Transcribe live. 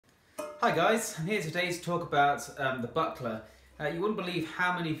Hi guys, I'm here today to talk about the buckler. You wouldn't believe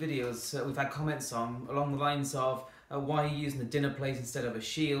how many videos we've had comments on along the lines of why are you using the dinner plate instead of a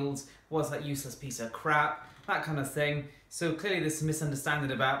shield, what's that useless piece of crap, that kind of thing. So clearly there's some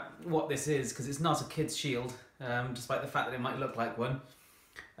misunderstanding about what this is, because it's not a kid's shield, despite the fact that it might look like one.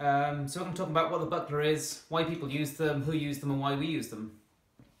 So I'm going to talk about what the buckler is, why people use them, who use them and why we use them.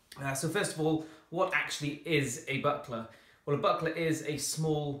 So first of all, what actually is a buckler? Well, a buckler is a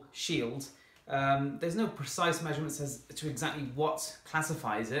small shield. There's no precise measurements as to exactly what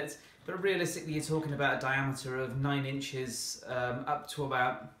classifies it, but realistically you're talking about a diameter of 9 inches up to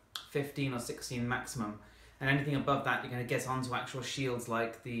about 15 or 16 maximum. And anything above that you're going to get onto actual shields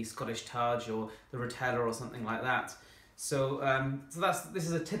like the Scottish Taj or the Rotella or something like that. So, this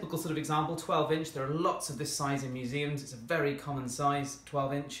is a typical sort of example, 12 inch. There are lots of this size in museums. It's a very common size,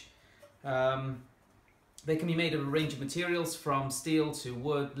 12 inch. They can be made of a range of materials from steel to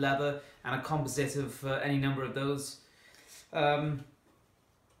wood, leather, and a composite of any number of those.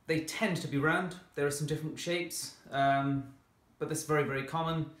 They tend to be round. There are some different shapes, but this is very, very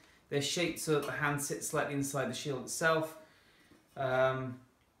common. They're shaped so that the hand sits slightly inside the shield itself.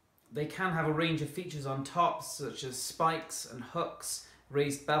 They can have a range of features on top, such as spikes and hooks,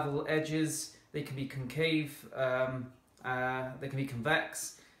 raised bevel edges. They can be concave, they can be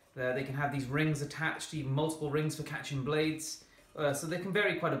convex. They can have these rings attached, even multiple rings for catching blades. So they can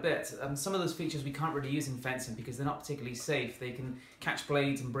vary quite a bit. Some of those features we can't really use in fencing because they're not particularly safe. They can catch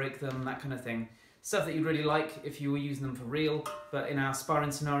blades and break them, that kind of thing. Stuff that you'd really like if you were using them for real, but in our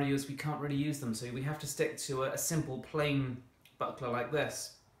sparring scenarios we can't really use them, so we have to stick to a simple plain buckler like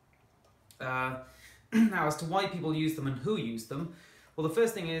this. Now, as to why people use them and who use them, well, the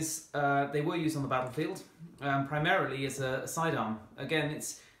first thing is they were used on the battlefield, primarily as a sidearm. Again,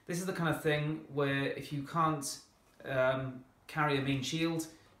 this is the kind of thing where if you can't carry a main shield,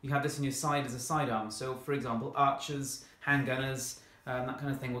 you have this on your side as a sidearm. So, for example, archers, handgunners, that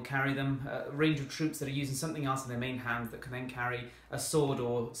kind of thing will carry them. A range of troops that are using something else in their main hand that can then carry a sword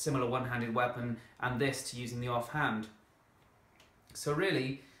or similar one-handed weapon, and this to use in the offhand. So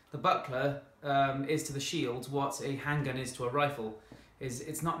really, the buckler is to the shield what a handgun is to a rifle.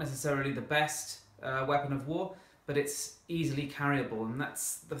 It's not necessarily the best weapon of war, but it's easily carryable, and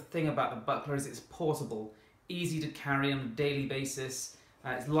that's the thing about the buckler, is it's portable, easy to carry on a daily basis,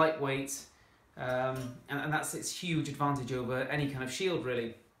 it's lightweight, and that's its huge advantage over any kind of shield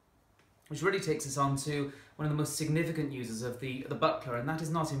really. Which really takes us on to one of the most significant uses of the buckler, and that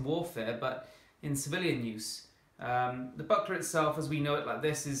is not in warfare but in civilian use. The buckler itself, as we know it like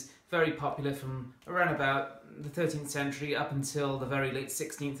this, is very popular from around about the 13th century up until the very late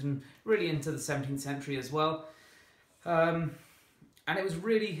 16th and really into the 17th century as well. And it was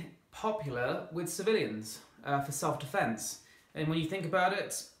really popular with civilians for self-defense. And when you think about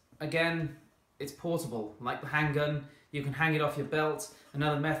it, again, it's portable. Like the handgun, you can hang it off your belt.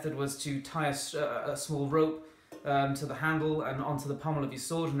 Another method was to tie a small rope to the handle and onto the pommel of your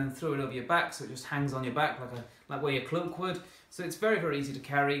sword and then throw it over your back, so it just hangs on your back like where your cloak would. So it's very, very easy to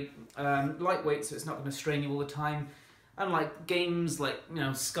carry, lightweight, so it's not going to strain you all the time. Unlike games like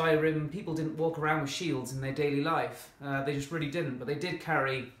Skyrim, people didn't walk around with shields in their daily life. They just really didn't, but they did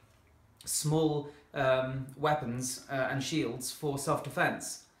carry small weapons and shields for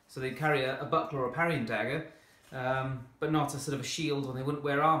self-defense. So they'd carry a buckler or a parrying dagger, but not a sort of a shield, or they wouldn't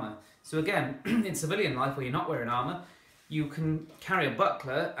wear armour. So again, in civilian life where you're not wearing armour, you can carry a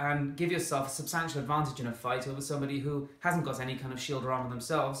buckler and give yourself a substantial advantage in a fight over somebody who hasn't got any kind of shield or armour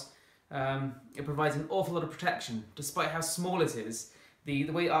themselves. It provides an awful lot of protection, despite how small it is. The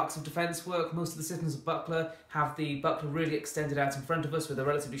way arcs of defence work, most of the systems of buckler have the buckler really extended out in front of us with a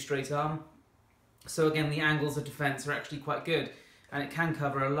relatively straight arm. So again, the angles of defence are actually quite good, and it can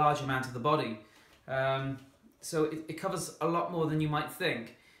cover a large amount of the body. So it covers a lot more than you might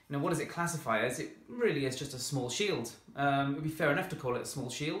think. Now, what does it classify as? It really is just a small shield. It would be fair enough to call it a small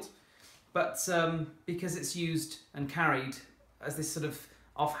shield, but because it's used and carried as this sort of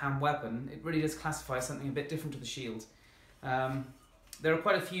offhand weapon, it really does classify as something a bit different to the shield. There are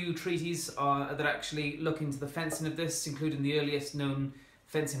quite a few treatises that actually look into the fencing of this, including the earliest known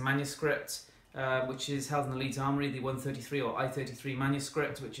fencing manuscript, which is held in the Leeds Armoury, the 133 or I-33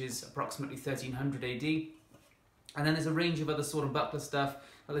 manuscript, which is approximately 1300 AD. And then there's a range of other sword and buckler stuff,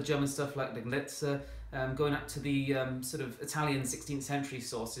 other German stuff like the Glitzer, going up to the sort of Italian 16th century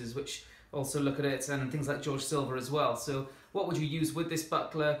sources, which also look at it, and things like George Silver as well. So what would you use with this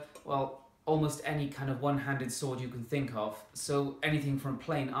buckler? Well, almost any kind of one-handed sword you can think of. So anything from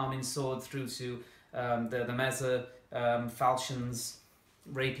plain arming sword through to the mezza, falchions,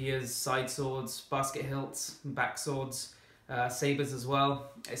 rapiers, side swords, basket hilts, back swords, sabres as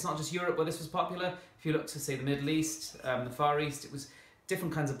well. It's not just Europe where this was popular. If you look to, say, the Middle East, the Far East, it was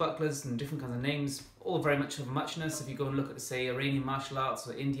different kinds of bucklers and different kinds of names, all very much of a muchness. If you go and look at, say, Iranian martial arts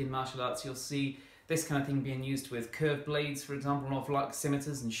or Indian martial arts, you'll see this kind of thing being used with curved blades, for example, an awful lot like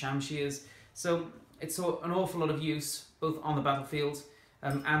scimitars and shamshears. So it's an awful lot of use, both on the battlefield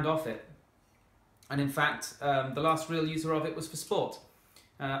and off it. And in fact, the last real user of it was for sport.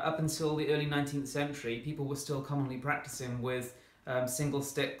 Up until the early 19th century, people were still commonly practicing with single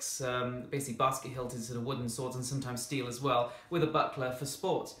sticks, basically basket hilted sort of wooden swords, and sometimes steel as well, with a buckler for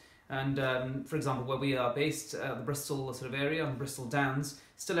sport. And for example, where we are based, the Bristol sort of area, on Bristol Downs,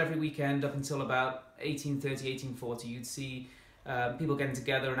 still every weekend up until about 1830, 1840, you'd see people getting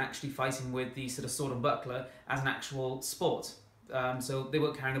together and actually fighting with the sort of sword and buckler as an actual sport. So they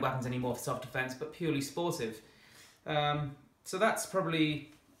weren't carrying the weapons anymore for self-defense, but purely sportive. So that's probably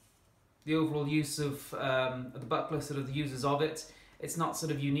the overall use of the buckler, sort of the users of it. It's not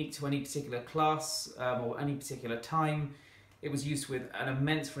sort of unique to any particular class or any particular time. It was used with an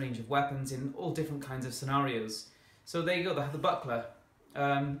immense range of weapons in all different kinds of scenarios. So there you go, the buckler.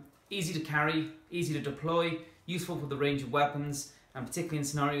 Easy to carry, easy to deploy, useful for the range of weapons, and particularly in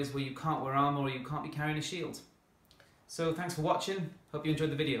scenarios where you can't wear armour or you can't be carrying a shield. So thanks for watching, hope you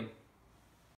enjoyed the video.